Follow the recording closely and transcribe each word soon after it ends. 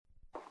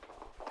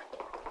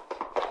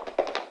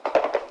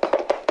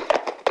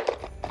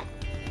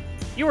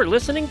You are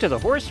listening to the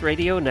Horse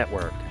Radio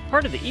Network,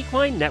 part of the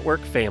Equine Network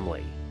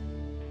family.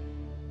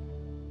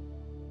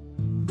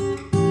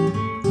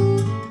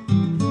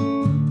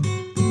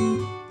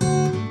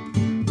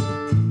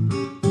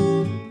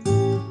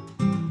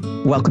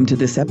 Welcome to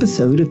this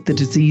episode of the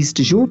Disease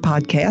Du Jour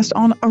podcast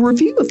on a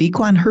review of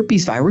equine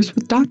herpesvirus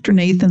with Dr.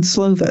 Nathan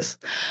Slovis.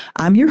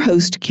 I'm your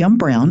host, Kim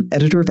Brown,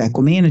 editor of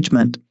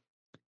Equimanagement.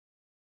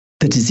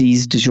 The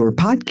Disease Du Jour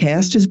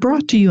podcast is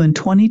brought to you in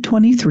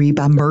 2023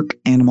 by Merck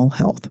Animal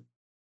Health.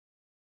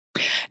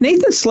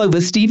 Nathan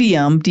Slovis,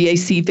 DVM,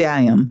 DAC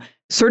VIM,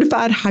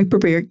 certified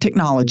hyperbaric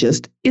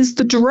technologist, is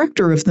the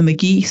director of the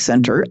McGee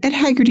Center at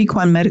Haggard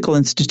Equine Medical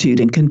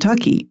Institute in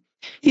Kentucky.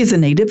 He is a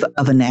native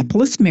of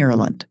Annapolis,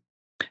 Maryland.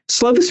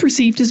 Slovis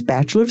received his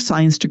Bachelor of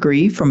Science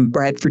degree from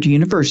Bradford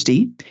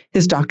University,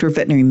 his Doctor of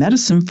Veterinary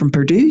Medicine from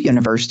Purdue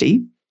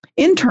University,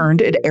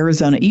 interned at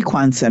Arizona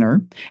Equine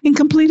Center, and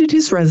completed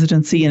his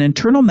residency in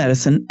internal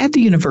medicine at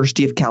the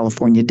University of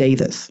California,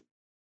 Davis.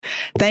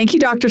 Thank you,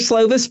 Dr.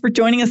 Slovis, for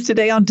joining us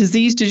today on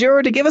Disease Du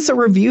Jour to give us a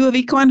review of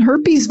equine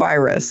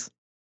herpesvirus.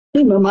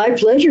 My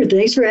pleasure.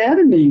 Thanks for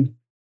having me.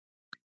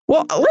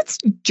 Well, let's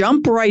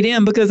jump right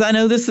in because I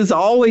know this is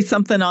always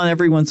something on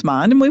everyone's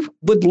mind, and we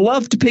would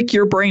love to pick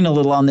your brain a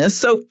little on this.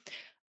 So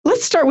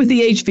let's start with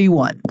the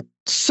HV1.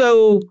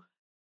 So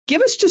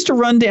give us just a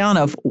rundown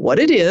of what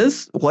it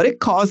is, what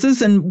it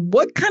causes, and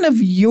what kind of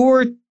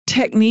your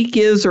technique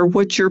is or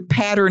what your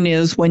pattern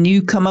is when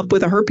you come up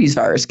with a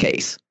herpesvirus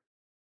case.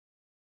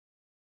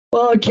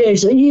 Well, okay,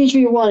 so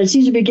EHV1, it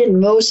seems to be getting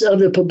most of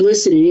the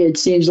publicity, it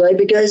seems like,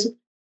 because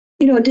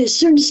in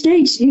certain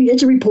states,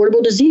 it's a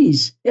reportable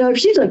disease. It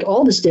seems like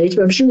all the states,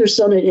 but I'm sure there's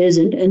some that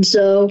isn't. And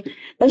so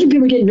that's when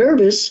people get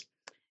nervous.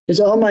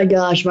 Is, oh my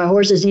gosh, my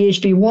horse has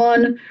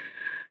EHV1.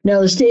 Now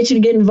the state's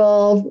going to get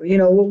involved.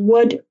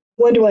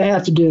 What do I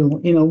have to do?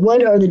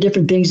 What are the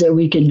different things that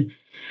we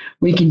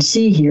can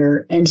see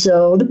here? And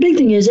so the big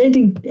thing is,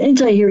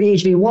 anytime I hear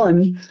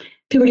EHV1,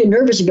 people get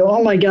nervous and go,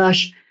 oh my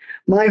gosh,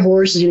 my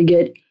horse is going to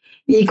get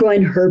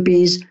equine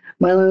herpes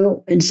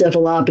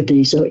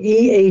myeloencephalopathy, so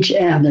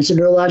EHM, that's a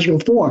neurological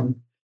form.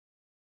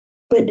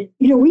 But,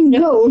 we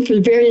know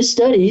through various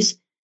studies,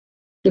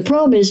 the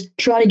problem is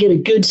trying to get a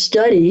good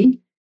study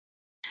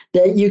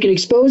that you can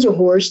expose a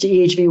horse to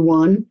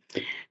EHV1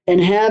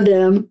 and have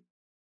them,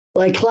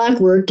 like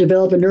clockwork,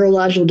 develop a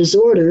neurological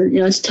disorder.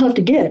 It's tough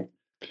to get.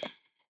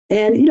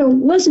 And,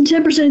 less than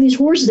 10% of these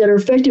horses that are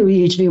affected with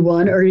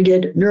EHV1 are going to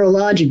get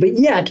neurologic, but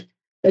yet,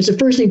 that's the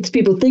first thing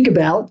people think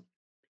about.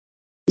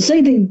 The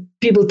second thing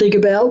people think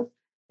about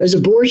is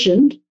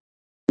abortion.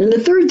 And the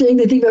third thing,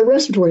 they think about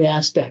respiratory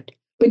aspect.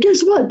 But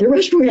guess what? The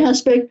respiratory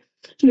aspect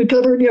is going to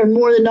cover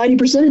more than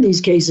 90% of these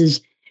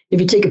cases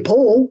if you take a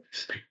poll.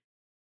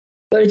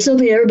 But it's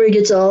something everybody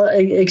gets all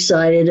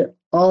excited,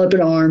 all up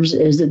in arms,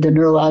 is the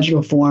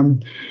neurological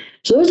form.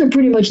 So those are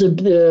pretty much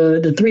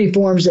the three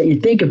forms that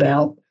you think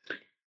about.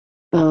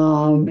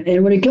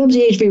 And when it comes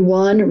to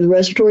HV1, the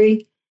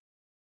respiratory,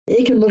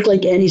 it can look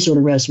like any sort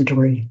of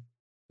respiratory.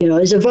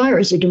 It's a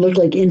virus. It can look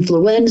like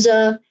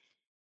influenza.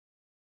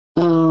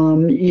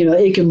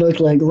 It can look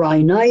like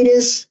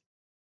rhinitis,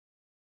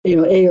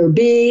 A or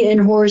B in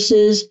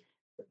horses.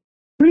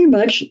 Pretty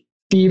much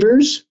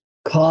fevers,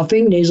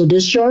 coughing, nasal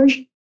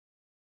discharge.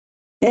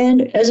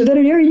 And as a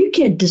veterinarian, you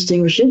can't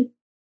distinguish it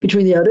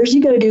between the others.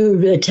 You got to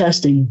do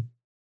testing.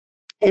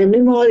 And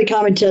then one of the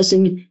common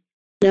testing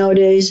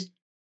nowadays,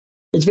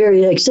 it's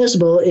very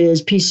accessible,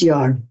 is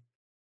PCR.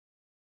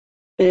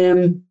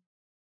 And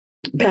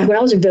back when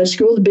I was in vet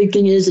school, the big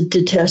thing is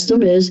to test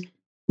them is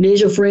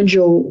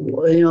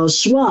nasopharyngeal,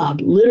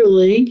 swab.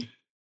 Literally,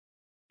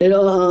 a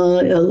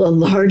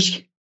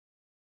large,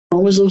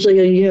 almost looks like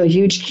a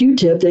huge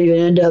Q-tip that you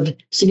end up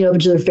sticking up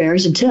into their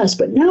pharynx and test.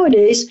 But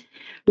nowadays,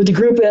 with the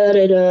group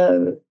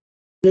that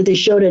they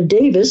showed at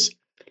Davis,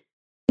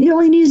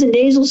 all you need is a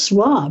nasal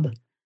swab.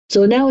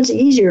 So now it's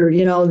easier.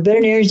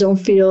 Veterinarians don't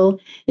feel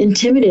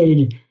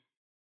intimidated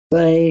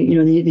by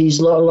these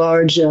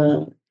large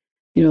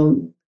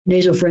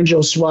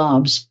nasopharyngeal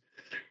swabs.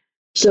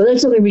 So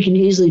that's something we can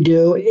easily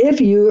do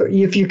if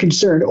you're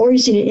concerned, or you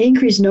see an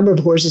increased number of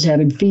horses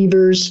having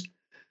fevers,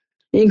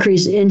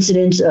 increased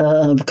incidence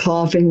of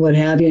coughing, what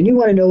have you, and you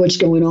want to know what's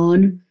going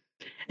on,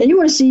 and you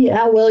want to see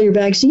how well your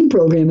vaccine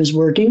program is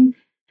working.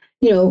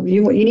 You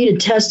need to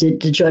test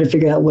it to try to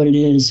figure out what it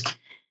is.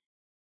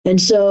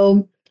 And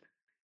so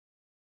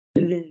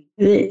the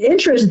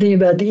interesting thing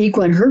about the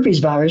equine herpes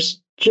virus,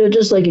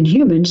 just like in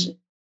humans,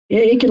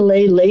 it can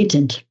lay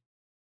latent.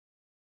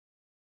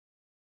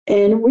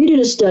 And we did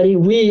a study,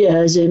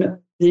 as in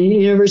the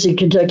University of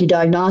Kentucky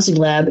Diagnostic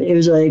Lab, it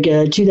was like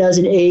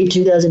 2008,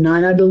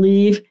 2009, I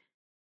believe.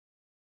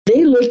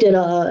 They looked at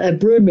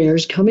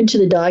broodmares coming to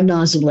the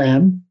diagnostic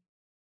lab.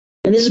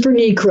 And this is for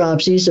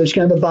necropsy, so it's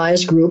kind of a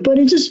biased group, but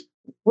it's just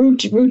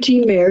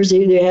routine mares.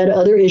 They had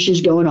other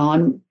issues going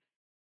on.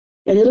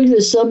 And they looked at the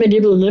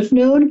submandibular lymph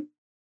node.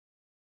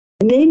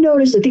 And they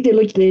noticed, I think they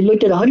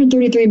looked at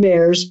 133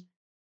 mares.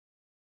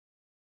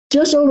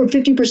 Just over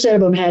 50%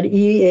 of them had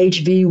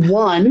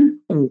EHV1.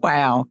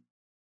 Wow.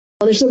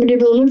 other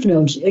submandibular lymph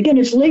nodes. Again,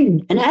 it's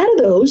latent. And out of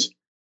those,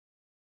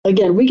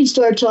 again, we can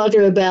start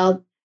talking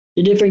about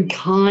the different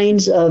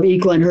kinds of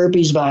equine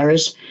herpes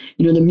virus.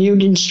 The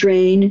mutant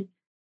strain,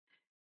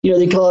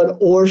 they call it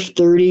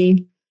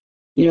ORF30.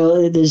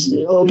 There's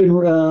open,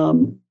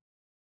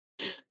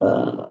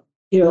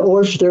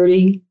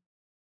 ORF30,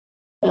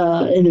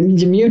 and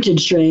the mutant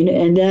strain.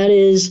 And that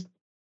is,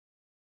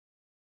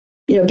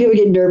 people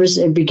get nervous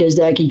because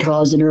that can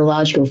cause the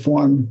neurological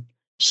form.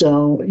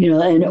 So,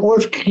 and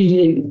ORF,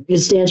 it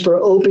stands for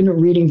open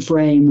reading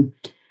frame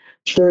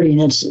 30.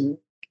 That's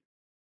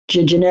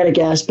genetic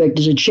aspect.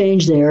 There's a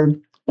change there.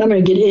 I'm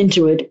going to get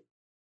into it,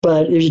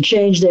 but there's a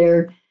change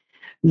there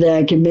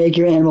that can make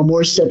your animal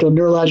more susceptible to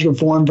neurological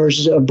form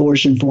versus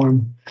abortion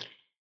form.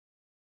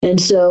 And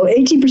so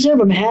 18% of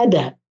them had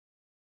that.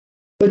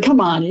 But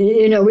come on,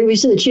 we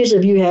said the chance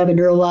of you having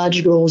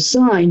neurological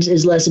signs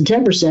is less than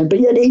 10%, but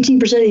yet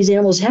 18% of these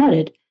animals had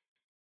it.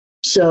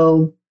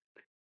 So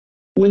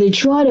when they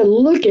try to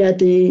look at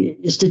the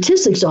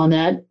statistics on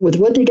that, with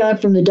what they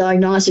got from the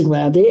diagnostic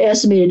lab, they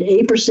estimated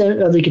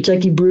 8% of the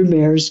Kentucky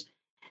broodmares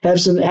have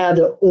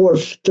the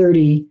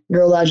ORF30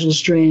 neurological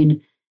strain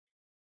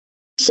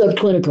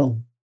subclinical.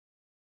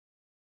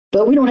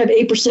 But we don't have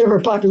 8% of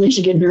our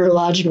population get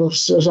neurological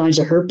signs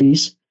of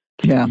herpes.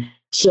 Yeah.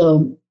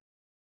 So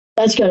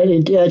that's kind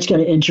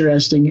of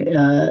interesting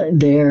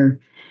there.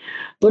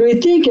 But when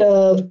we think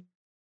of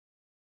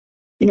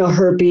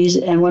herpes,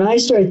 and when I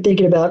started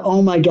thinking about,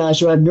 oh my gosh,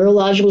 do I have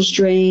neurological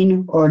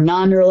strain or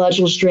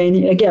non-neurological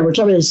strain? Again, we're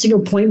talking about a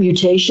single point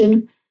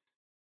mutation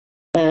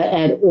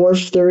at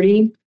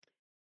ORF30.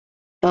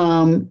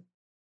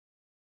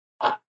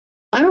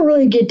 I don't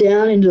really get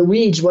down into the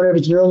weeds, whether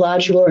it's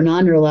neurological or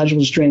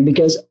non-neurological strain,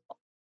 because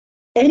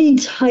any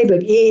type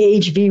of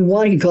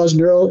AHV1 can cause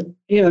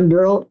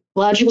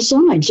neurological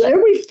signs. So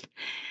everybody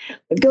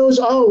goes,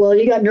 oh, well,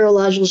 you got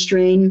neurological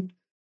strain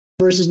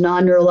versus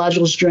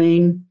non-neurological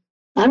strain.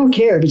 I don't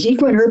care. If it's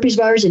equine herpes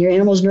virus and your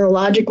animal's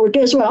neurologic, well,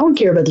 guess what? I don't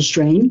care about the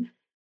strain.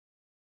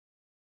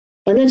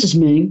 And that's just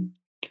me.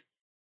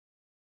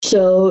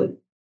 So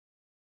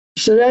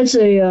that's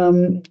a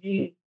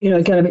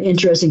kind of an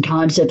interesting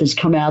concept that's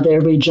come out that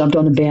everybody jumped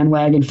on the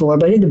bandwagon for.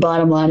 But I think the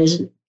bottom line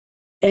is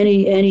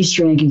any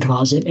strain can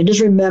cause it. And just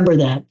remember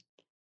that,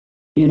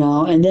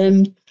 and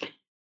then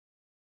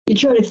you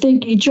try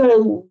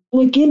to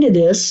look into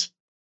this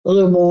a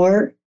little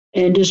more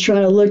and just try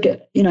to look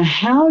at,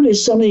 how do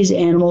some of these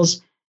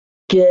animals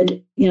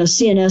get,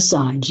 CNS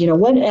signs?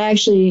 What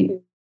actually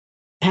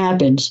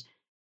happens?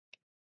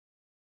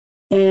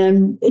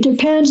 And it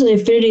depends on the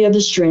affinity of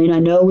the strain. I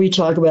know we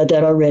talked about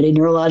that already,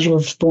 neurological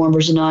form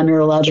versus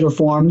non-neurological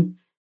form.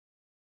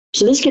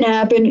 So this can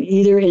happen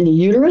either in the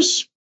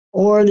uterus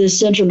or the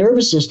central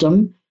nervous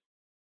system.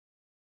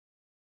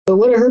 But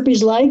what are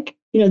herpes like?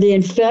 They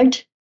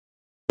infect,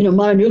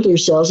 mononuclear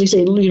cells. They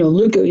say,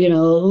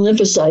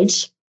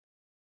 lymphocytes.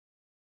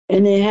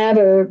 And they have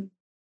a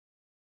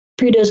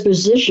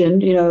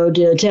predisposition,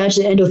 to attach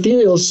to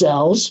endothelial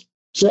cells.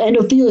 So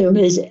endothelium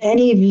is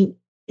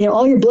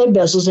all your blood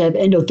vessels have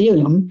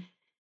endothelium.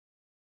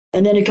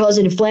 And then it causes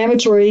an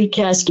inflammatory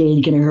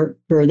cascade can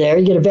occur there.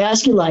 You get a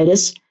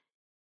vasculitis.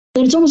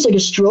 Then it's almost like a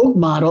stroke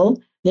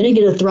model. Then you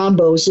get a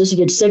thrombosis. You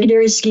get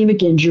secondary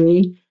ischemic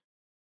injury.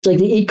 It's like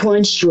the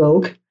equine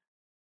stroke.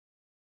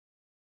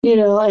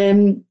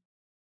 And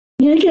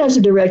you can have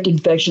some direct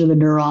infection of the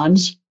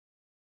neurons.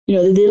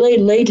 They lay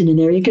latent in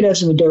there. You could have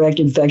some direct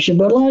infection,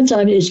 but a lot of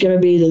times it's going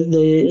to be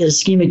the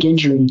ischemic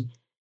injury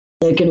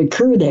that can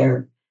occur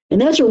there.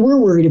 And that's what we're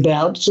worried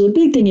about. So the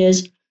big thing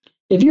is,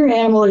 if your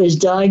animal is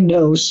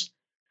diagnosed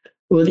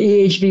with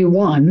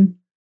EHV1,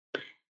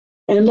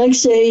 and like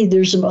say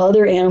there's some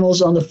other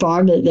animals on the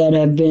farm that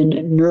have been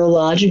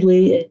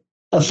neurologically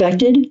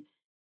affected,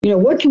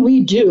 what can we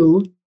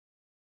do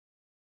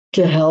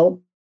to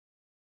help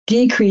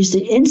decrease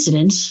the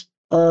incidence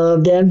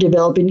of them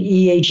developing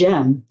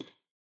EHM?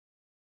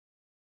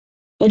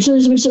 And so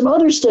there's been some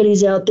other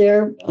studies out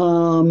there.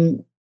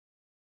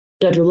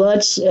 Dr.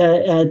 Lutz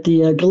at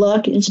the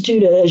Gluck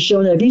Institute has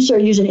shown that if you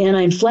start using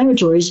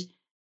anti-inflammatories,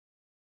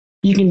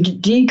 you can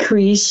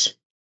decrease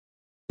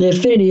the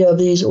affinity of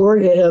the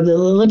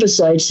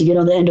lymphocytes to get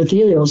on the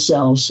endothelial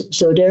cells.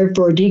 So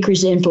therefore,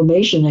 decrease the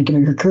inflammation that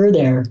can occur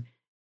there.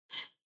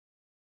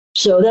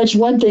 So that's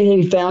one thing that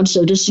we found.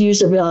 So just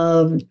use of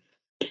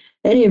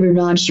any of your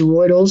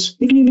non-steroidals.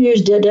 You can even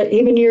use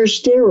even your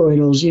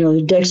steroidals,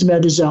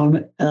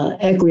 dexamethasone,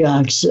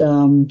 Equiox,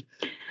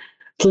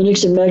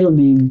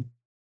 flunixamelamine,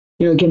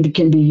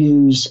 can be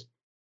used.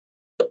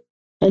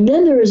 And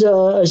then there is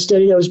a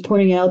study that was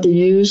pointing out the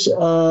use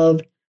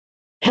of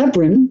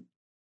heparin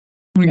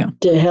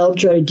to help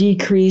try to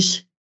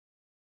decrease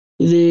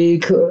the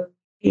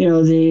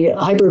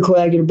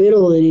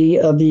hypercoagulability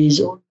of these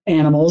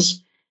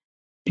animals.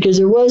 Because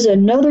there was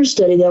another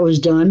study that was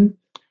done,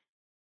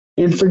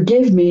 and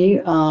forgive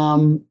me,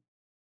 I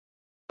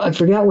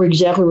forgot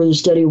exactly where the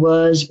study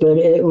was, but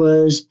it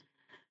was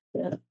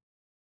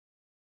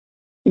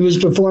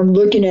performed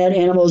looking at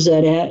animals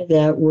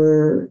that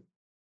were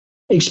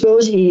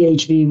exposed to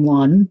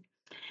EHV1,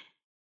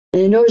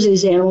 And they noticed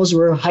these animals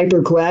were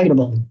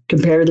hypercoagulable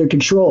compared to their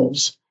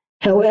controls.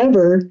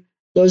 However,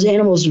 those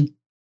animals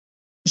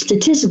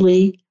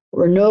statistically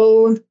were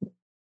no,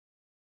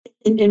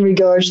 in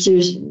regards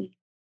to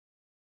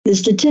the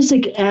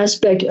statistic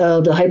aspect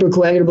of the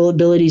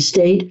hypercoagulability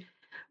state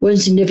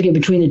wasn't significant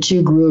between the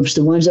two groups,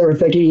 the ones that were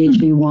affected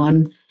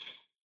HV1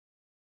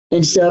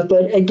 and stuff.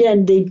 But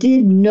again, they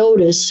did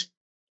notice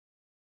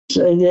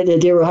that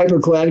they were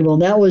hypercoagulable,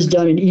 and that was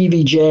done in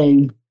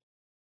EVJ.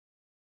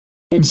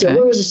 And so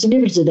what was the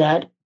significance of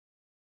that?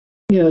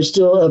 It's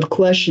still a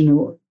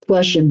question,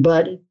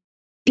 but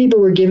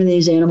people were giving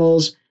these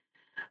animals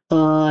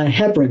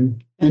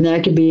heparin, and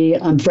that could be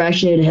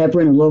unfractionated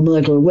heparin or low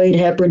molecular weight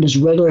heparin, just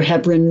regular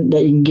heparin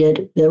that you can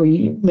get, that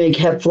we make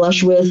hep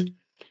flush with,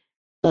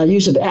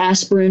 use of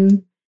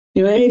aspirin,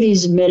 any of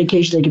these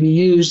medications that can be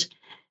used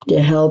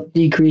to help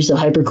decrease the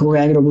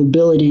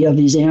hypercoagulability of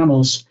these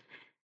animals.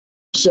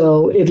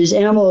 So if this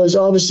animal is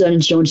all of a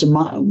sudden showing some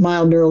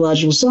mild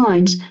neurological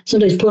signs,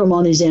 sometimes put them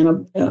on these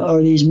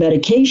these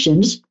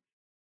medications.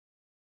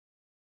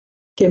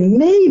 Can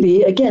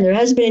maybe, again, there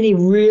hasn't been any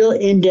real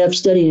in-depth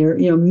study here,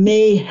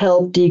 may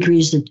help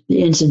decrease the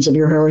incidence of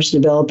your horse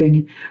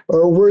developing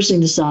or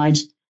worsening the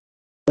signs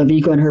of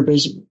equine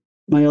herpes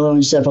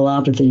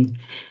myeloencephalopathy.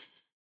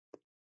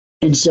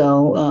 And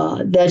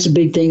so that's a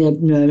big thing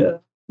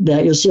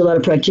that you'll see a lot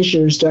of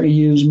practitioners starting to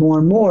use more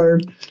and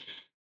more,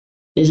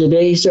 is that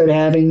they start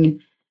having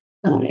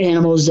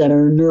animals that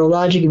are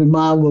neurologically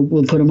mild,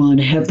 we'll put them on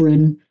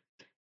heparin.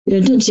 It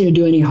doesn't seem to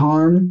do any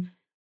harm.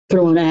 Put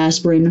them on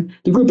aspirin.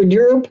 The group in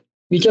Europe,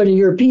 you talk to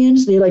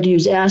Europeans, they like to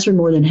use aspirin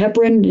more than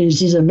heparin.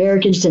 These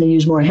Americans tend to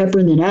use more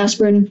heparin than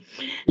aspirin.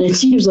 And it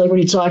seems like when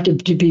you talk to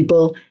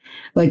people,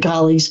 my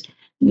colleagues,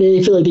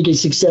 they feel like they get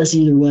success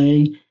either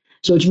way.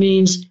 So which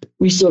means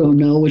we still don't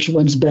know which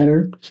one's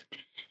better,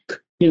 at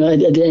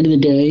the end of the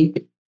day.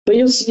 But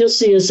you'll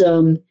see us,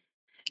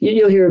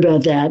 you'll hear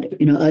about that,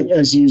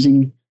 us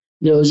using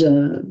those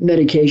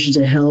medications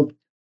to help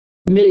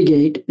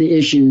mitigate the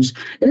issues.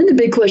 And then the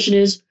big question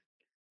is,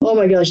 oh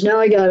my gosh, now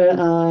I got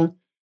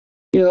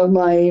the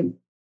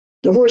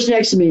horse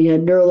next to me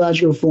had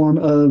neurological form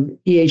of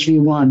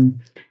EHV1.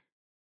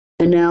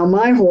 And now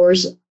my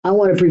horse, I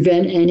want to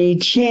prevent any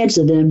chance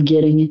of them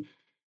getting,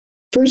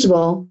 first of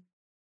all,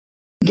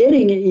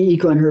 getting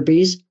equine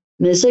herpes.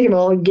 And then second of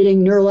all,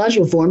 getting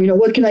neurological form.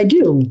 What can I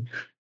do?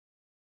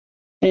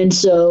 And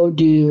so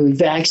do you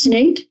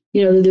vaccinate?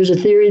 There's a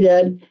theory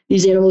that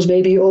these animals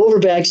may be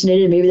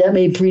over-vaccinated. Maybe that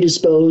may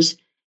predispose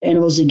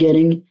animals to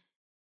getting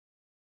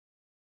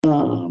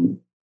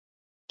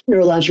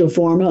neurological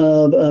form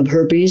of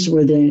herpes.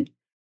 And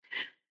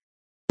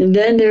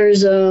then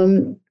there's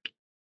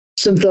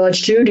some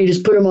thoughts too. Do you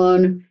just put them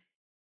on,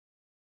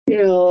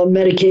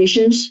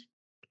 medications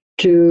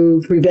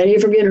to prevent you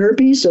from getting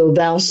herpes? So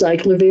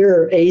valcyclovir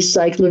or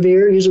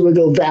acyclovir. Usually we'll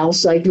go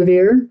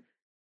valcyclovir.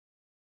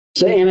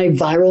 So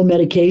antiviral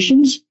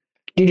medications.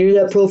 Do you do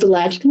that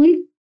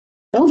prophylactically?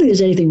 I don't think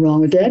there's anything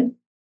wrong with that.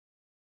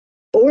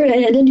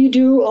 And then do you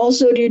do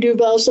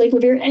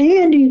valcyclovir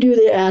and do you do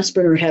the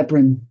aspirin or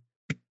heparin?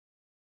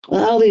 I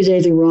don't think there's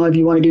anything wrong if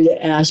you want to do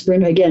the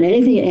aspirin. Again,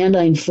 anything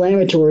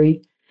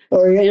anti-inflammatory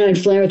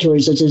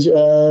such as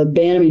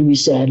Banamine, we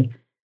said,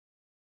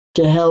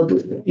 to help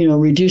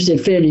reduce the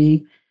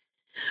affinity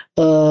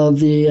of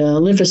the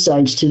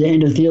lymphocytes to the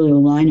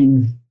endothelial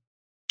lining.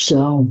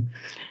 So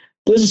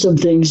those are some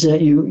things that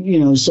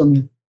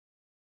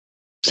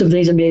some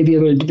things that may be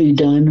able to be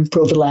done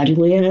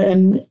prophylactically,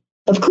 and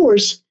of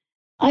course,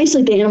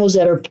 isolate the animals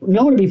that are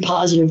known to be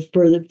positive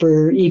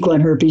for equine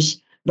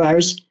herpes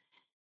virus.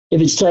 If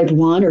it's type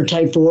 1 or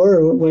type 4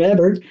 or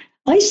whatever,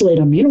 isolate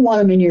them. You don't want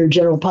them in your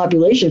general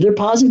population. If they're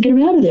positive, get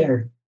them out of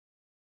there.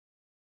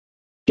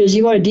 Because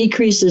you want to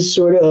decrease this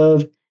sort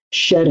of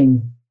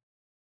shedding.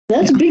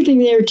 That's a big thing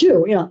there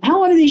too.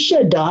 How often do they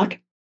shed, Doc?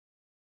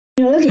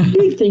 That's a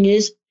big thing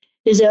is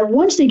that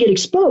once they get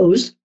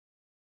exposed,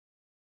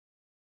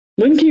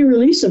 when can you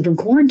release them from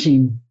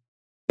quarantine?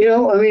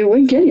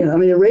 When can you?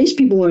 The race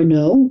people want to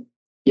know.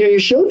 Your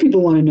show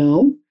people want to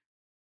know.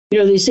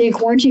 They say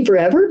quarantine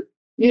forever.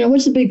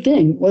 What's the big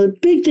thing? Well, the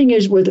big thing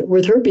is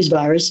with herpes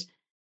virus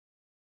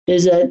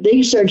is that they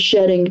can start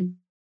shedding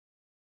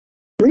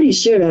pretty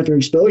soon after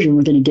exposure,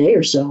 within a day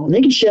or so. And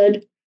they can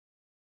shed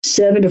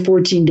 7 to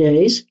 14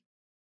 days.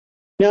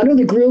 Now, I know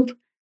the group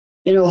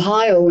in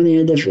Ohio,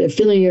 when the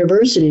Finley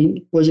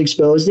University was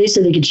exposed, they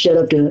said they could shed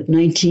up to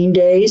 19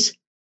 days.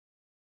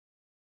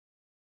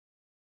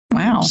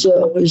 Wow.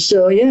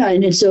 So yeah,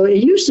 and so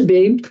it used to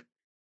be,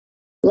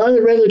 a lot of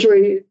the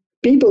regulatory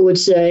people would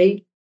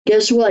say,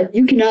 guess what?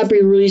 You cannot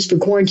be released for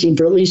quarantine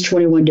for at least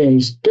 21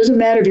 days. Doesn't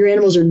matter if your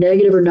animals are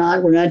negative or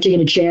not. We're not taking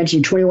a chance.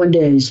 You 21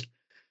 days.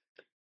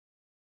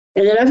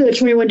 And then after the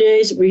 21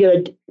 days, we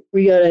gotta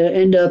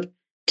end up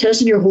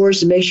testing your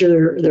horse to make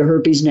sure they're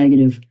herpes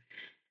negative.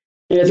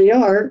 And if they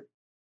are,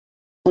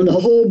 on the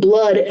whole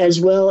blood as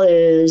well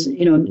as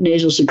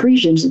nasal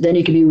secretions, then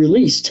he can be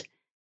released.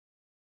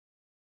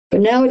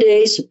 But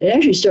nowadays, it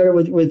actually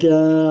started with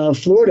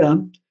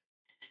Florida.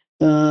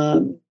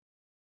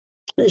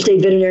 And The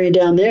state veterinarian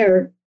down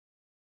there,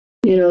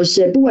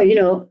 said, boy,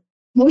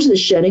 most of the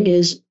shedding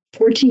is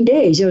 14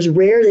 days. It's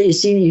rare that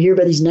you hear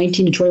about these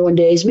 19 to 21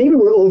 days. Maybe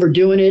we're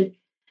overdoing it.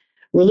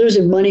 We're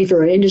losing money for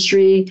our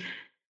industry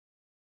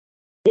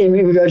in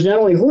regards to not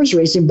only horse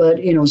racing, but,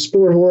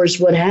 sport horse,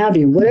 what have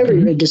you, whatever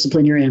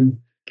discipline you're in.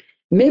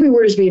 Maybe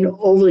we're just being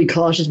overly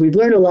cautious. We've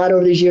learned a lot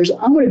over these years.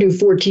 I'm going to do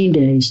 14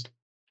 days.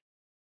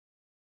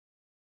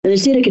 And the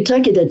state of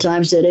Kentucky at that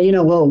time said, hey,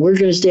 well, we're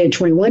going to stay at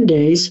 21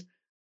 days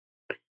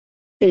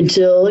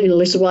until,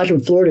 let's watch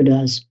what Florida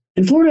does.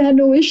 And Florida had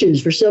no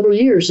issues for several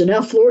years. So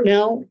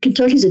now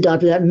Kentucky's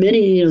adopted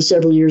that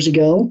several years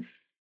ago.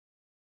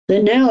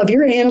 That now if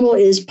your animal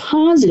is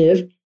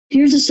positive,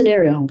 here's the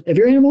scenario. If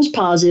your animal is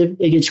positive,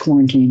 it gets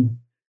quarantined.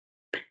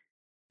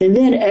 And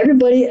then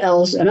everybody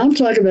else, and I'm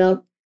talking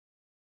about,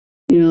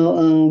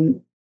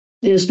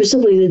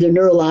 specifically the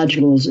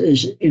neurological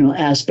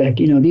aspect.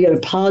 If you got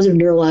a positive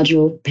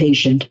neurological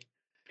patient,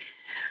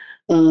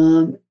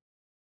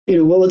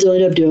 what they'll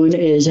end up doing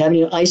is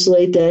having to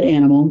isolate that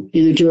animal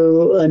either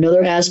to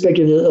another aspect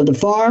of the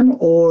farm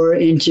or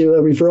into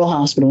a referral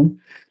hospital.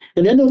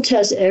 And then they'll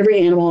test every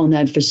animal in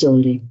that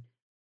facility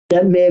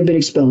that may have been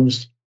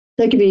exposed.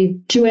 That could be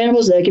 2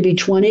 animals, that could be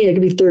 20, that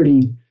could be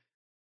 30.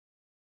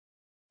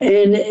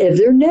 And if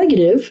they're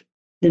negative,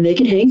 then they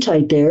can hang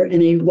tight there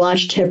and they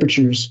watch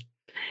temperatures.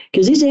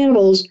 Because these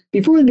animals,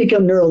 before they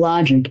become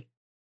neurologic,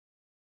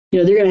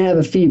 they're going to have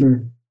a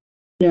fever.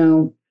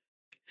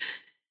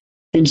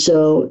 And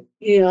so,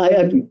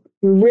 I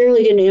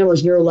rarely get an animal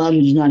that's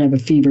neurologic does not have a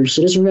fever.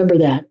 So just remember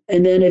that.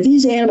 And then if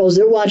these animals,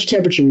 they'll watch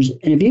temperatures.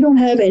 And if you don't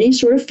have any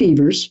sort of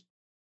fevers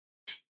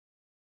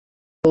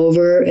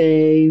over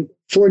a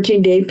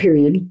 14-day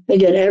period,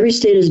 again, every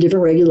state has a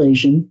different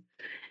regulation.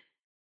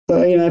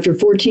 But, after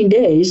 14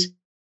 days,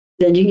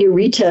 then you can get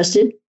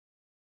retested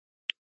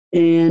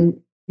and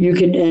you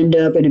can end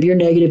up, and if you're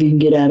negative, you can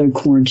get out of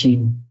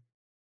quarantine.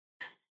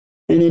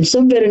 And then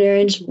some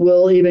veterinarians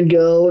will even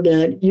go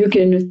that you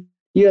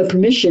have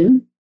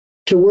permission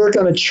to work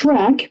on a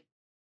track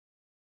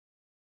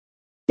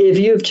if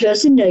you have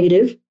tested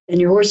negative and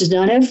your horse does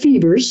not have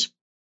fevers.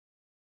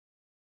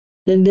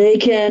 Then they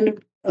can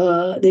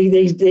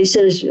they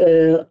set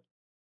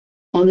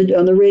on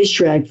the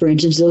racetrack, for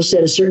instance, they'll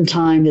set a certain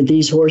time that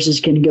these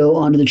horses can go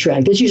onto the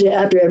track. That's usually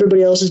after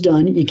everybody else is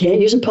done. You can't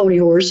use a pony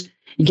horse.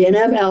 You can't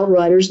have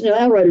outriders.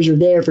 Outriders are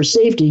there for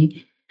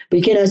safety, but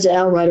you can't ask the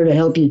outrider to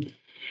help you,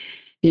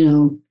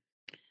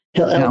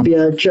 help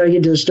you try to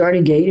get to the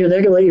starting gate. They're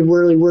going to let you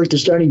really work the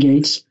starting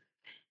gates.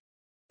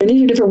 And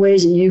these are different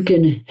ways that you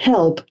can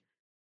help,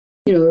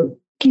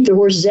 keep the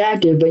horses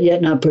active, but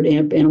yet not put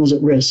animals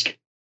at risk.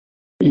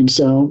 And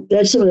so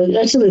that's some of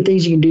the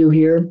things you can do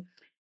here.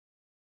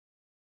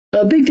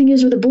 A big thing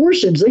is with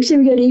abortions. Like say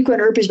we got equine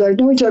herpesvirus.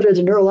 No, we talked about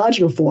the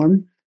neurological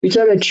form. We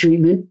talked about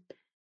treatment.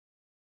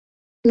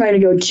 I'm not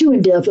going to go too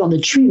in depth on the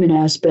treatment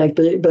aspect,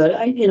 but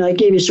I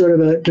gave you sort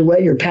of to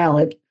whet your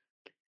palate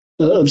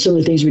of some of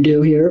the things we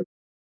do here.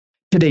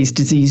 Today's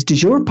Disease Du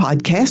Jour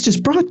podcast is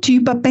brought to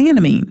you by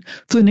Banamine,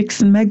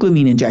 flunixin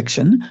meglumine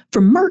injection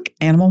from Merck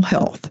Animal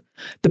Health.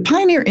 The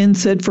pioneer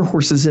NSAID for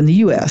horses in the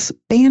U.S.,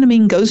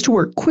 Banamine goes to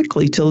work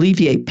quickly to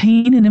alleviate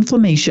pain and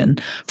inflammation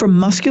from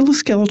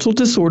musculoskeletal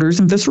disorders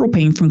and visceral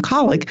pain from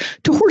colic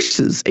to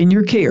horses in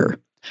your care.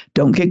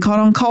 Don't get caught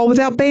on call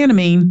without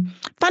Banamine.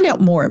 Find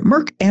out more at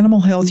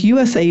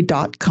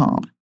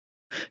mercanimalhealthusa.com.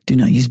 Do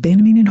not use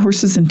Banamine in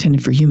horses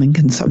intended for human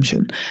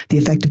consumption. The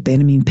effect of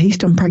Banamine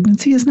paste on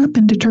pregnancy has not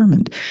been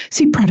determined.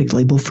 See product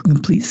label for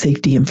complete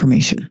safety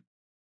information.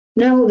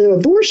 Now, the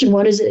abortion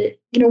one is,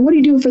 what do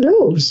you do for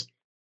those?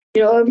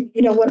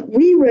 What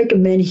we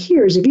recommend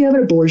here is if you have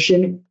an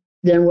abortion,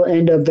 then we'll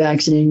end up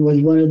vaccinating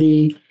with one of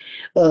the,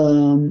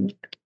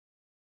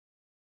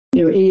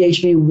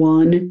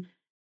 EHV1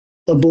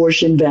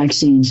 abortion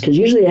vaccines, because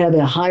usually they have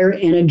a higher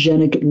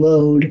antigenic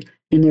load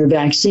in their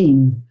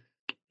vaccine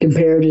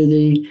compared to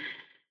the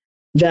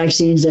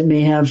vaccines that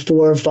may have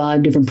 4 or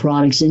 5 different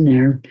products in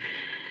there.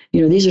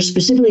 These are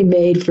specifically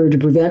made to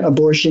prevent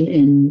abortion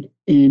in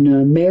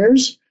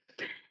mares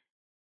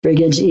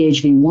against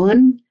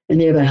EHV1, and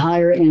they have a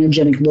higher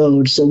antigenic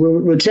load. So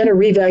we'll tend to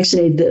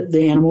revaccinate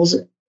the animals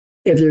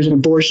if there's an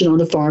abortion on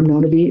the farm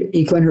known to be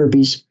equine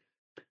herpes.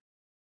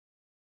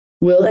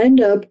 We'll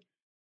end up,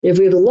 if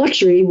we have a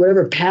luxury,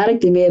 whatever paddock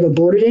they may have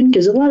aborted in,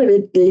 because a lot of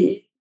it,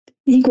 the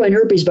equine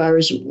herpes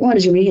virus, one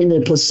is going to be in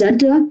the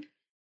placenta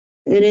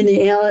and in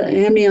the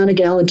amniotic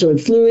allantoid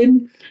fluid.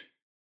 And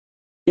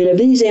if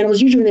these animals,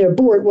 usually when they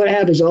abort, what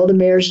happens? All the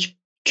mares,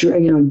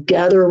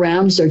 gather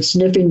around, start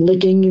sniffing,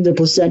 licking the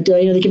placenta.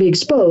 They can be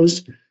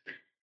exposed.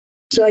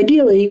 So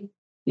ideally,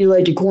 you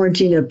like to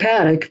quarantine a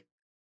paddock,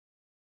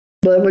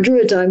 but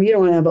majority of the time, you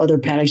don't have other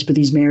paddocks to put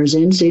these mares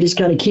in, so you just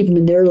kind of keep them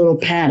in their little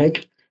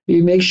paddock.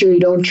 You make sure you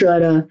don't try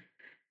to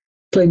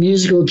play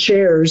musical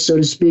chairs, so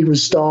to speak, with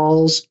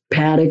stalls,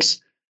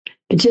 paddocks.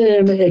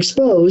 Continue them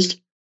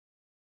exposed.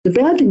 The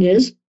bad thing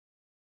is,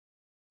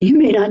 you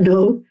may not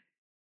know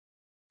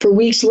for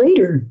weeks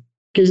later,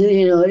 because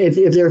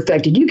if they're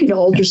affected, you can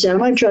ultrasound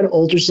them. I've tried to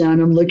ultrasound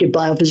them, look at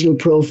biophysical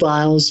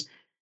profiles.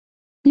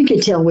 you can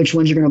tell which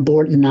ones you're going to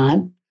abort and not.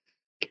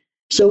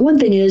 So one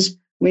thing is,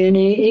 when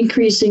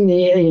increasing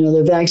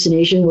the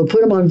vaccination, we'll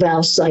put them on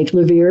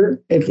valcyclovir,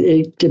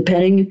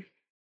 depending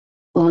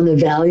on the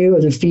value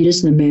of the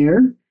fetus and the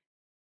mare.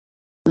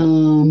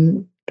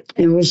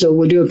 And so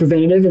we'll do a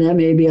preventative, and that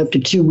may be up to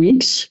 2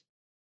 weeks.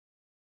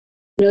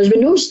 Now, there's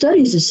been no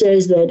studies that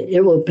says that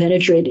it will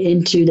penetrate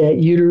into that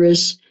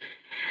uterus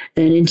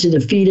and into the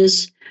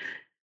fetus,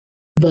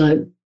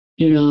 but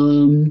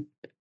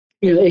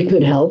it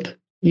could help.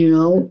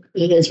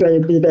 That's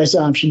probably the best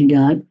option you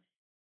got.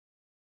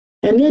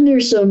 And then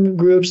there's some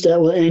groups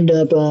that will end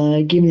up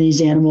giving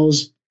these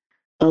animals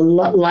a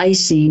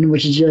lysine,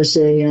 which is just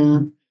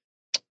a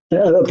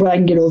product you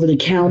can get over the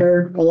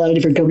counter. A lot of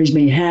different companies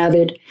may have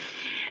it,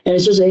 and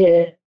it's just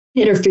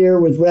interfere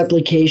with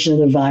replication of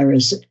the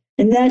virus.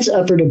 And that's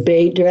up for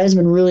debate. There hasn't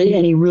been really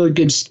any really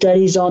good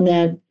studies on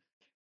that,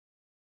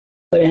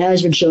 but it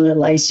has been shown that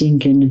lysine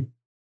can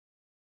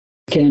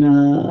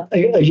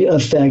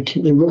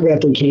affect the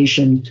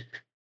replication.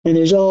 And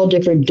there's all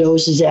different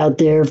doses out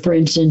there. For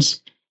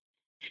instance,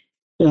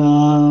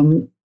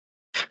 the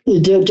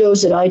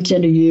dose that I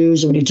tend to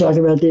use when you're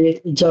talking about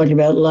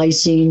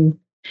lysine,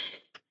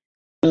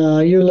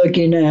 you're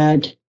looking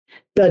at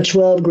about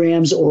 12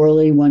 grams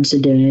orally once a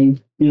day.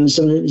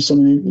 Some of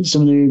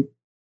the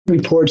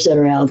reports that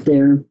are out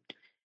there.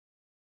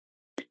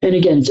 And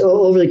again, it's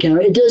over the counter.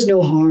 It does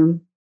no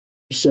harm.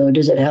 So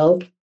does it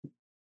help?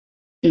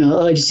 I'd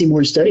like to see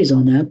more studies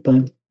on that,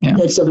 but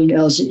that's something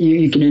else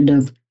you can end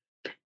up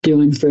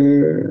doing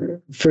for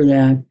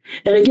that.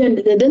 And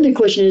again, then the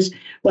question is,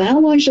 well, how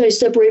long should I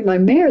separate my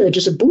mare that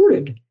just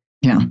aborted?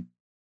 Yeah.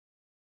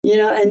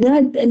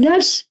 And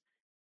that's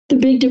the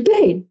big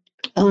debate.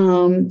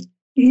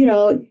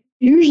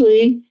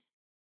 Usually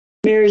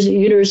mares'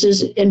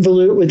 uteruses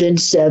involute within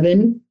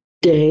 7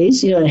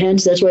 days.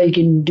 Hence that's why you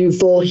can do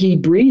full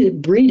heat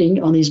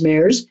breeding on these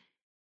mares.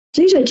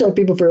 So usually I tell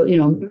people for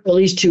at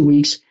least 2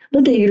 weeks,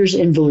 let the uterus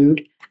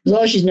involute as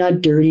long as she's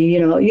not dirty.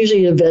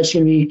 Usually the vet's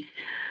going to be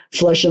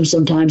flush them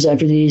sometimes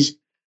after these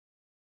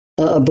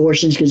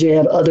abortions because we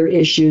have other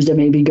issues that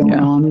may be going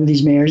on with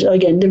these mares.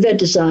 Again, the vet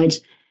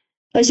decides.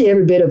 I say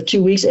every bit of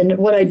 2 weeks, and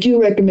what I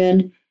do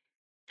recommend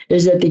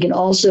is that they can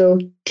also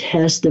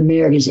test the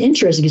mare. It's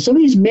interesting because some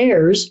of these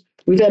mares,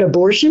 we've had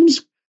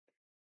abortions.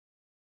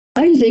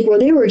 I think, well,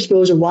 they were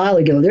exposed a while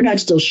ago. They're not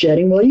still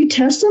shedding. Well, you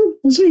test them,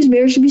 and some of these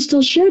mares should be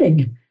still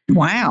shedding.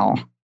 Wow.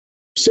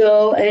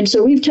 So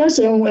we've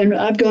tested them, and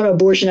I've gone to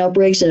abortion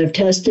outbreaks, and I've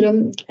tested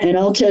them, and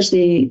I'll test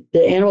the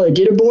animal that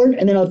did abort,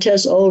 and then I'll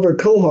test all of our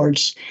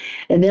cohorts,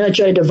 and then I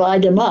try to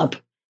divide them up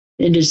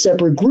into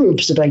separate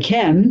groups if I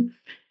can,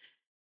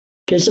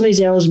 because some of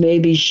these animals may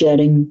be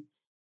shedding.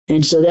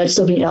 And so that's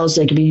something else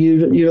that can be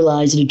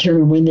utilized to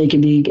determine when they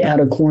can be out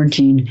of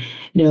quarantine.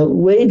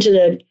 Wait until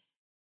that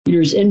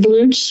uterus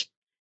involutes.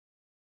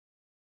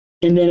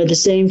 And then at the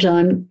same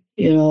time,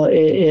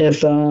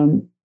 if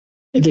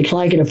the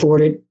client can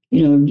afford it,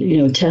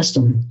 test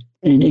them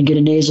and get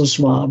a nasal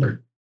swab.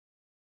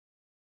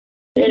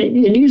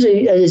 And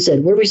usually, as I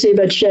said, what do we say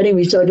about shedding?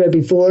 We talked about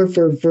before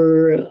for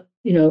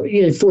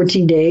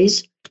 14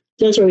 days.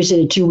 So that's why we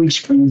say the 2 weeks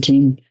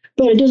quarantine.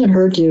 But it doesn't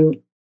hurt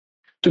to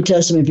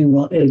test them if you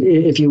want,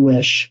 if you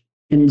wish,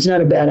 and it's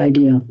not a bad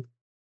idea.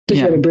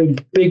 Just got a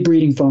big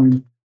breeding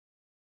farm.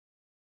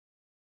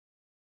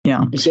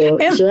 Yeah. So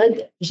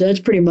that's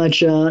pretty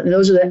much.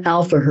 Those are the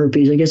alpha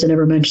herpes. I guess I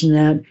never mentioned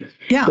that.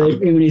 Yeah. But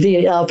when you think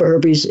of alpha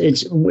herpes,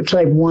 it's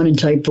type 1 and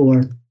type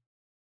 4.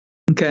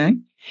 Okay.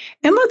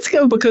 And let's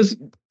go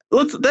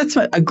that's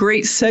a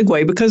great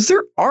segue because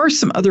there are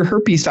some other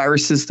herpes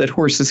viruses that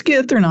horses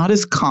get. They're not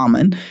as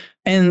common,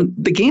 and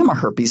the gamma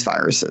herpes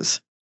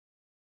viruses.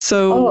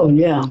 So,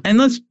 and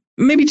let's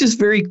maybe just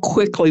very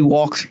quickly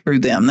walk through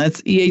them. That's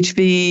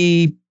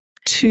EHV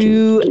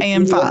 2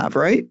 and 5,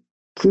 right?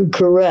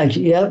 Correct.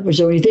 Yep.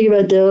 So when you think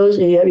about those,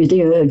 you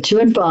think of 2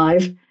 and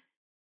 5,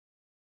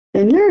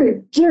 and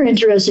they're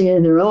interesting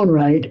in their own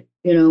right.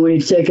 When you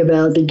think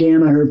about the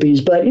gamma herpes,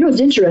 but it's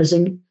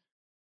interesting.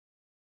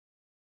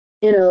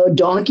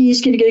 Donkeys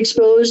can get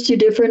exposed to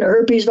different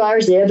herpes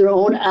virus. They have their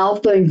own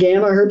alpha and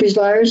gamma herpes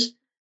virus,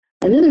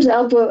 and then there's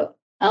alpha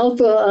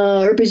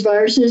herpes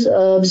viruses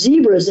of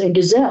zebras and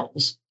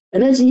gazelles,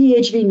 and that's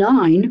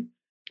EHV9.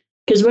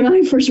 Because when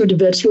I first went to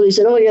vet school, they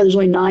said, there's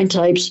only 9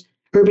 types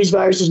herpes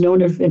viruses known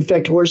to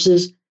infect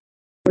horses.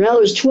 But now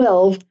there's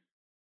 12.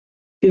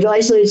 We've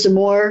isolated some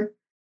more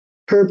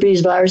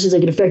herpes viruses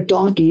that can affect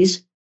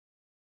donkeys,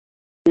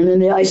 and then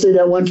they isolated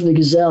that one from the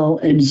gazelle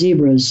and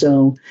zebras.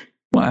 So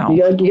wow,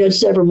 you got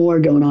several more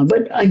going on.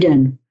 But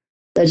again,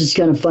 that's just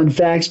kind of fun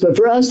facts. But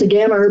for us, the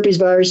gamma herpes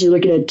virus, you're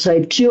looking at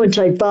type 2 and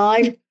type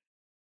 5.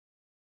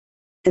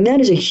 And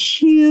that is a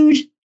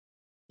huge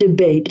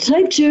debate.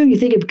 Type 2, you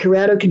think of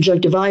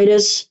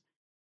keratoconjunctivitis.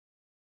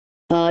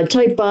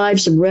 Type 5,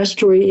 some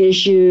respiratory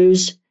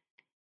issues.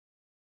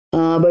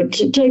 But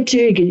type 2,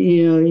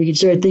 you can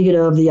start thinking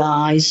of the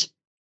eyes.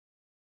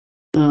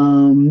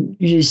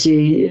 You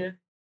see,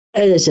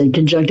 as I said,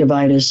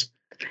 conjunctivitis.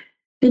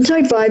 In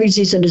type 5, you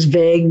see some just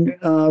vague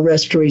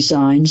respiratory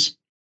signs.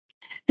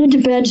 It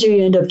depends who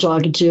you end up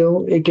talking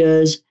to,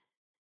 because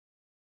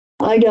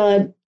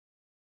I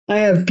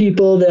have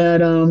people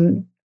that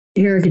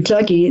here in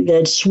Kentucky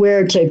that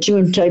swear type 2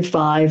 and type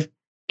 5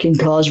 can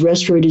cause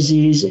respiratory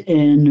disease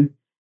in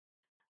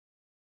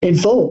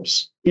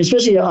foals,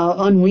 especially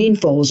unweaned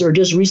foals or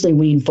just recently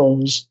weaned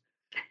foals.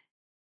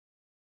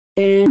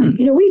 And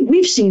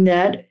we've seen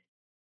that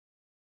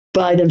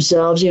by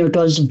themselves,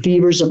 causing some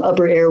fever, some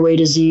upper airway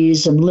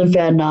disease, some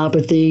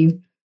lymphadenopathy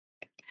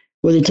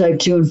with a type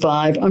 2 and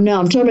 5. I'm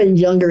talking about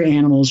younger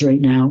animals right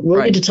now.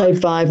 We'll get to type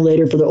 5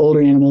 later for the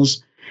older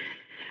animals.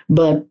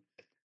 But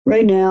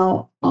right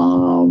now,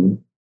 and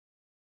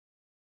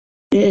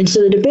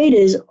so the debate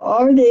is,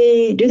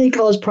 do they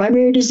cause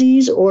primary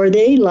disease, or are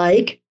they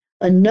like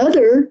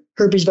another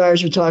herpes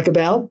virus we talk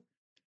about?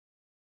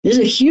 This is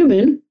a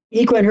human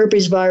equine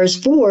herpes virus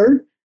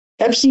 4,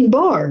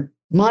 Epstein-Barr,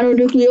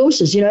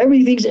 mononucleosis.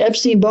 Everybody thinks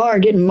Epstein-Barr,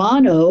 getting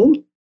mono.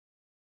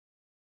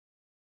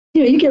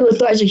 You get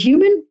lethargic as a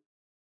human.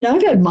 Now,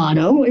 I've had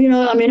mono.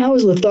 I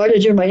was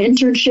lethargic during my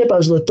internship. I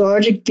was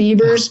lethargic,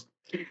 fevers.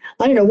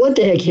 I don't know what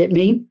the heck hit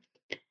me.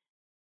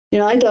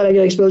 I thought I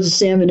got exposed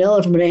to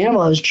salmonella from an animal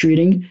I was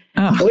treating.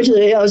 I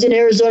was in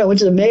Arizona. I went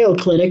to the Mayo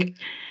Clinic,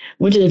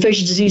 went to the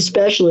infectious disease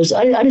specialist.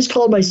 I just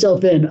called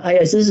myself in.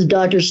 I said, this is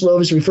Dr.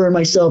 Slovis, referring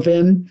myself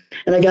in,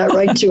 and I got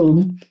right to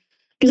him.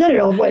 Because I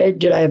don't know,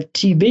 did I have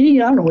TB? I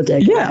don't know what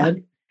the heck I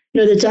had.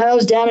 The time I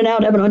was down and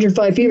out having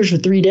 105 fevers for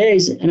 3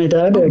 days, and I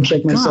thought I better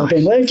check myself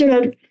in. Well, it turned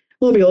out,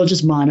 lo and behold,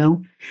 just mono.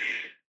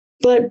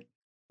 But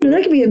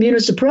that can be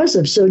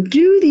immunosuppressive. So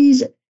do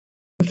these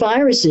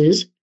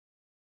viruses,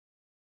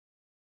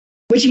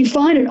 which you can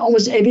find in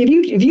almost,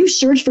 if you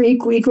search for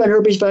equine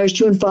herpes virus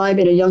 2 and 5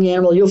 in a young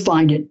animal, you'll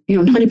find it,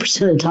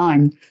 90% of the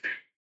time.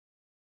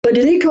 But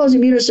do they cause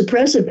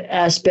immunosuppressive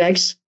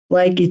aspects,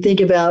 like you think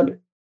about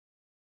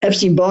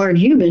Epstein-Barr in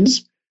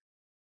humans,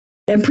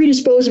 and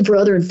predispose them for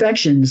other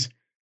infections?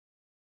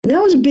 And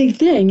that was a big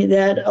thing,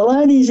 that a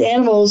lot of these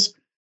animals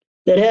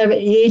that have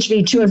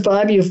EHV 2 and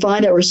 5, you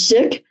find that were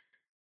sick,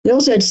 they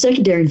also had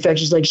secondary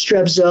infections like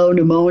strep zoo,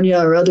 pneumonia,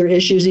 or other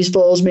issues these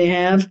foals may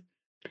have.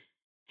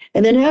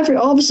 And then after,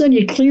 all of a sudden,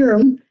 you clear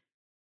them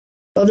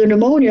of their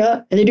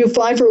pneumonia, and they do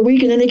fine for a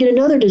week, and then they get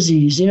another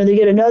disease. They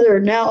get another,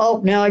 now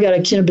I got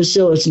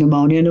actinobacillus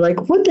pneumonia. And they're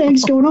like, what the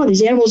heck's going on?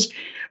 These animals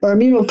are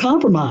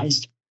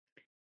immunocompromised.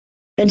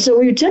 And so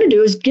what you tend to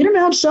do is get them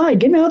outside,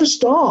 get them out of the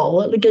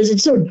stall, because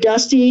it's so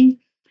dusty.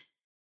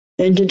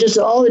 And to just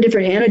all the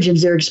different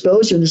antigens they're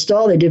exposed to in the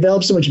stall, they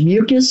develop so much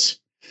mucus.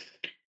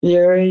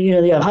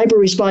 They got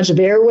hyper-responsive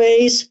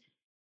airways.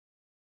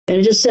 And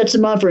it just sets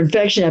them up for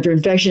infection after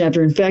infection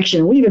after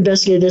infection. And we've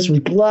investigated this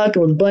with Gluck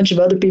and with a bunch of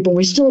other people. And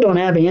we still don't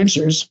have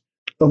answers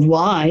of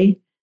why.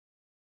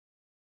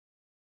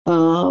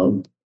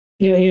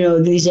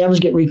 These animals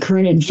get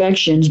recurrent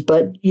infections.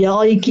 But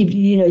all you keep,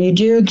 you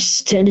do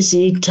tend to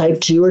see type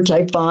 2 or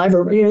type 5,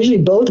 or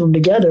usually both of them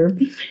together.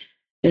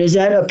 And is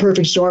that a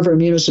perfect storm for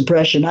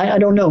immunosuppression? I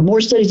don't know. More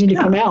studies need to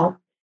come out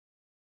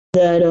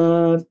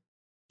that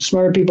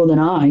smarter people than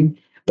I.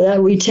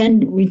 But we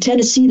tend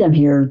to see them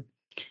here.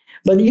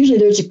 But usually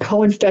there's a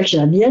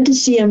co-infection. I've yet to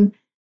see them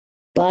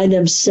by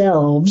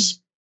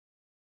themselves.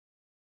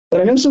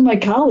 But I know some of my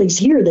colleagues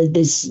here that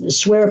they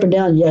swear up and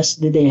down, yes,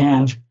 that they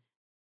have.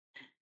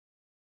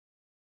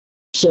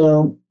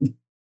 So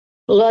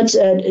Lutz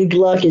at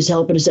Gluck is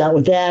helping us out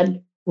with that,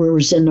 where we're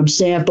sending them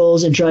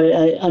samples and trying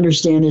to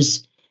understand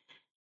these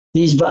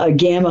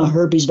gamma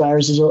herpes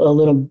viruses a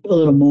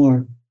little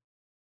more.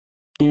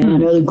 And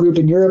another group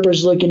in Europe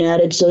is looking at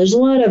it. So there's a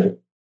lot of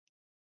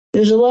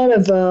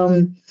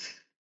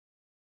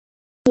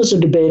some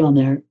debate on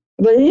there.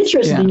 But the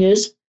interesting thing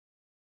is,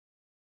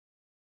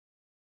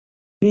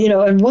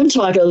 in one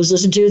talk I was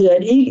listening to,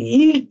 that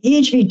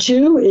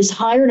EHV2 is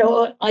higher in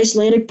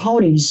Icelandic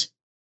ponies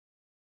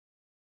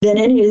than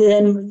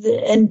and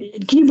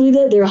can you believe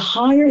that? There are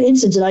higher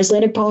incidence in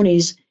Icelandic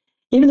ponies,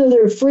 even though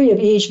they're free of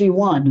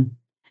EHV1.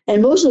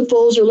 And most of the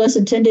foals are less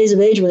than 10 days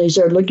of age when they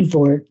start looking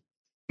for it.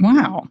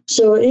 Wow.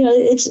 So,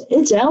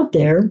 it's out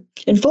there.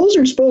 And foals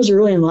are exposed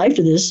early in life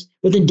to this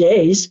within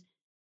days.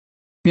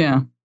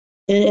 Yeah.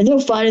 And they'll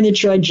find in the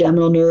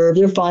trigeminal nerve,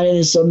 they're finding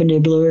the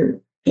submandibular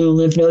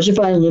lymph nodes, they're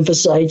finding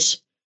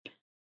lymphocytes.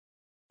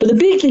 But the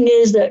big thing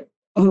is that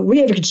we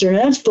have a concern,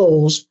 and that's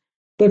foals.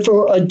 But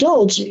for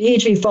adults,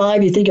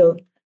 EHV5, you think of,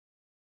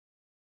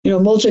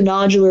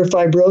 multinodular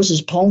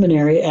fibrosis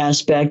pulmonary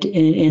aspect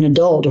in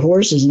adult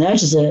horses, and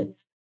that's just a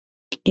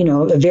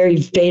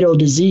very fatal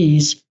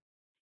disease.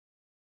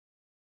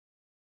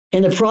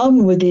 And the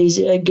problem with these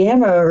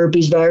gamma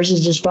herpes viruses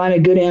is just find a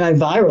good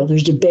antiviral.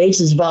 There's debates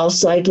as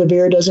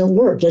valcyclovir doesn't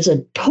work. That's a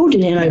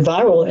potent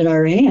antiviral in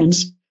our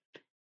hands.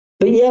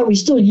 But yet we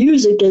still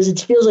use it because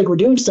it feels like we're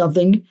doing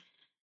something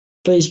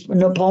for these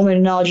pulmonary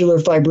nodular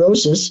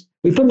fibrosis.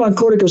 We put them on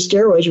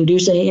corticosteroids,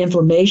 reduce any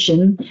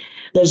inflammation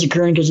that's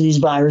occurring because of these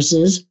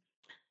viruses.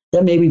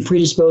 That may be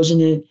predisposing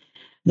to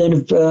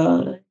then,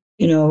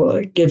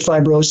 get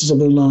fibrosis of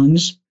their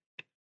lungs.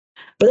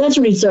 But that's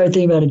when we started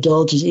thinking about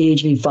adults is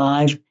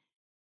EHV5.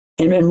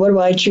 And what do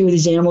I treat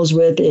these animals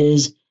with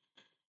is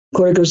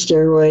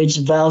corticosteroids,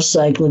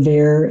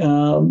 valcyclovir,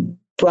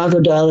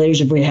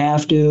 bronchodilators if we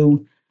have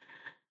to,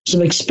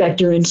 some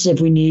expectorants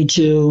if we need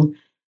to,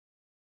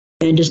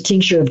 and just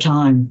tincture of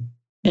time.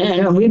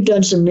 And we've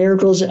done some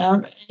miracles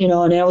out,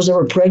 on animals that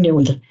were pregnant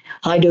with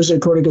high dose of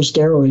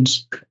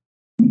corticosteroids.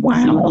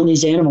 Wow. On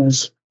these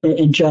animals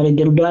and try to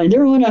get them done. And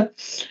they're on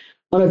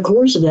a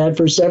course of that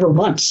for several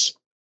months.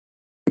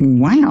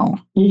 Wow.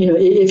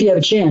 If you have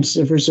a chance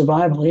for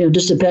survival, it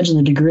just depends on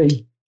the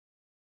degree.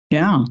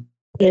 Yeah.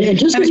 And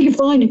just because you can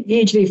find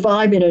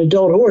EHV5 in an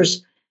adult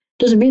horse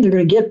doesn't mean they're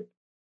going to get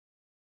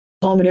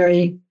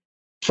pulmonary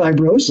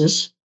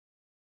fibrosis.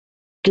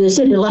 Because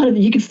I said a lot of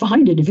it, you can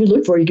find it. If you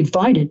look for it, you can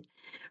find it.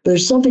 But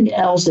there's something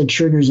else that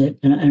triggers it.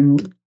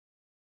 And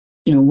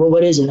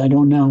what is it? I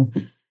don't know.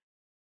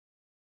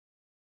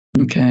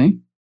 Okay.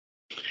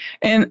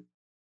 And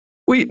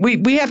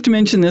we have to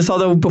mention this,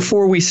 although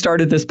before we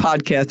started this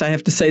podcast, I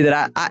have to say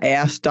that I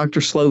asked Dr.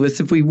 Slovis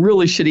if we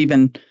really should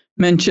even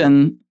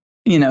mention,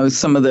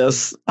 some of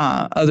this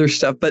other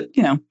stuff. But,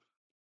 you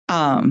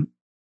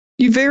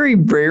very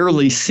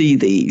rarely see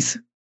these,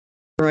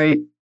 right?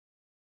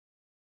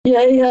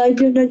 Yeah.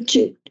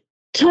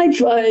 Type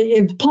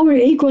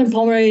pulmonary, equine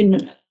pulmonary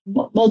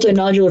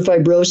multinodular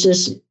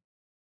fibrosis.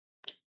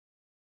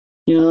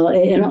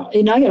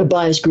 And I got a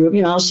biased group.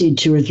 I'll see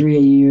 2 or 3 a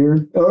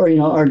year, or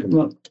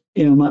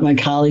my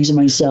colleagues and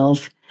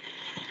myself.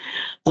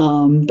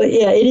 But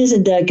yeah, it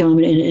isn't that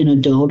common in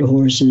adult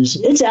horses.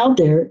 It's out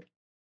there,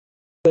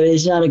 but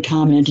it's not a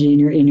common entity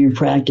in your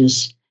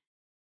practice.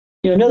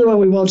 Another one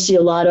we won't see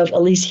a lot of,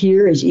 at least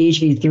here, is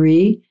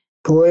EHV3,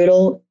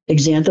 choroidal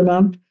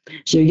exanthema.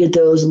 So you get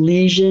those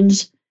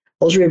lesions,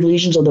 ulcerative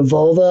lesions of the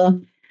vulva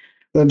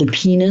or the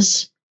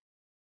penis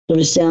of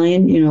a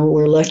stallion.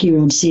 We're lucky we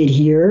don't see it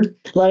here.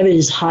 A lot of it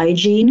is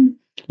hygiene.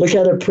 Look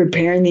how they're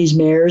preparing these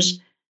mares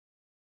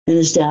and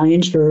the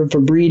stallions for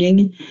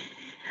breeding.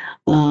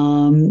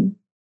 So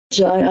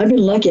I've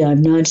been lucky.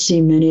 I've not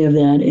seen many of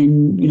that.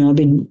 And, I've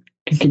been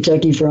in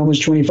Kentucky for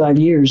almost 25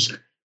 years.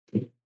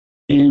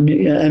 And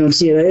I don't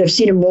see it. I've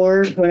seen it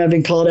more when I've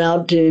been called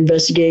out to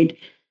investigate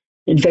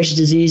infectious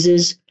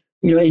diseases,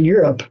 in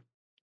Europe.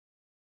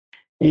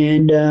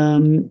 And,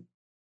 a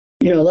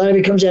lot of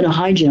it comes down to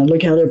hygiene.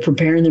 Look how they're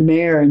preparing the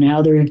mare and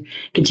how they're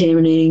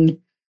contaminating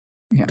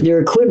their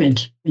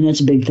equipment. And that's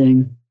a big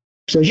thing.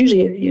 So it's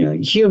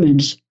usually,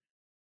 humans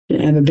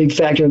have a big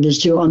factor of this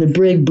too on the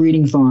big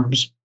breeding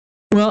farms.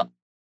 Well,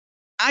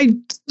 I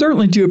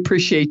certainly do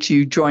appreciate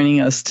you joining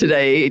us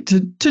today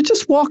to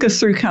just walk us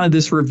through kind of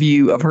this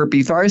review of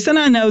herpesvirus. And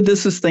I know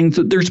this is things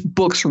that there's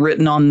books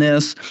written on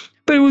this,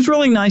 but it was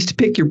really nice to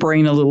pick your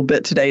brain a little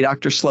bit today,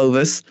 Dr.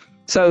 Slovis.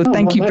 So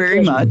thank you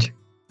very much.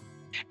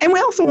 And we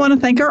also want to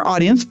thank our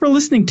audience for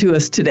listening to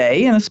us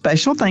today, and a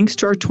special thanks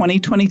to our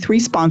 2023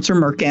 sponsor,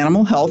 Merck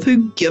Animal Health,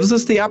 who gives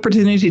us the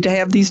opportunity to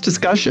have these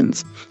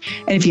discussions.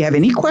 And if you have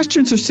any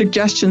questions or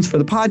suggestions for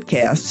the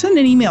podcast, send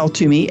an email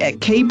to me at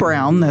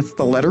kbrown, that's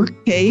the letter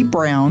K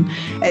Brown,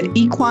 at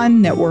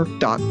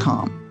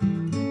equinenetwork.com.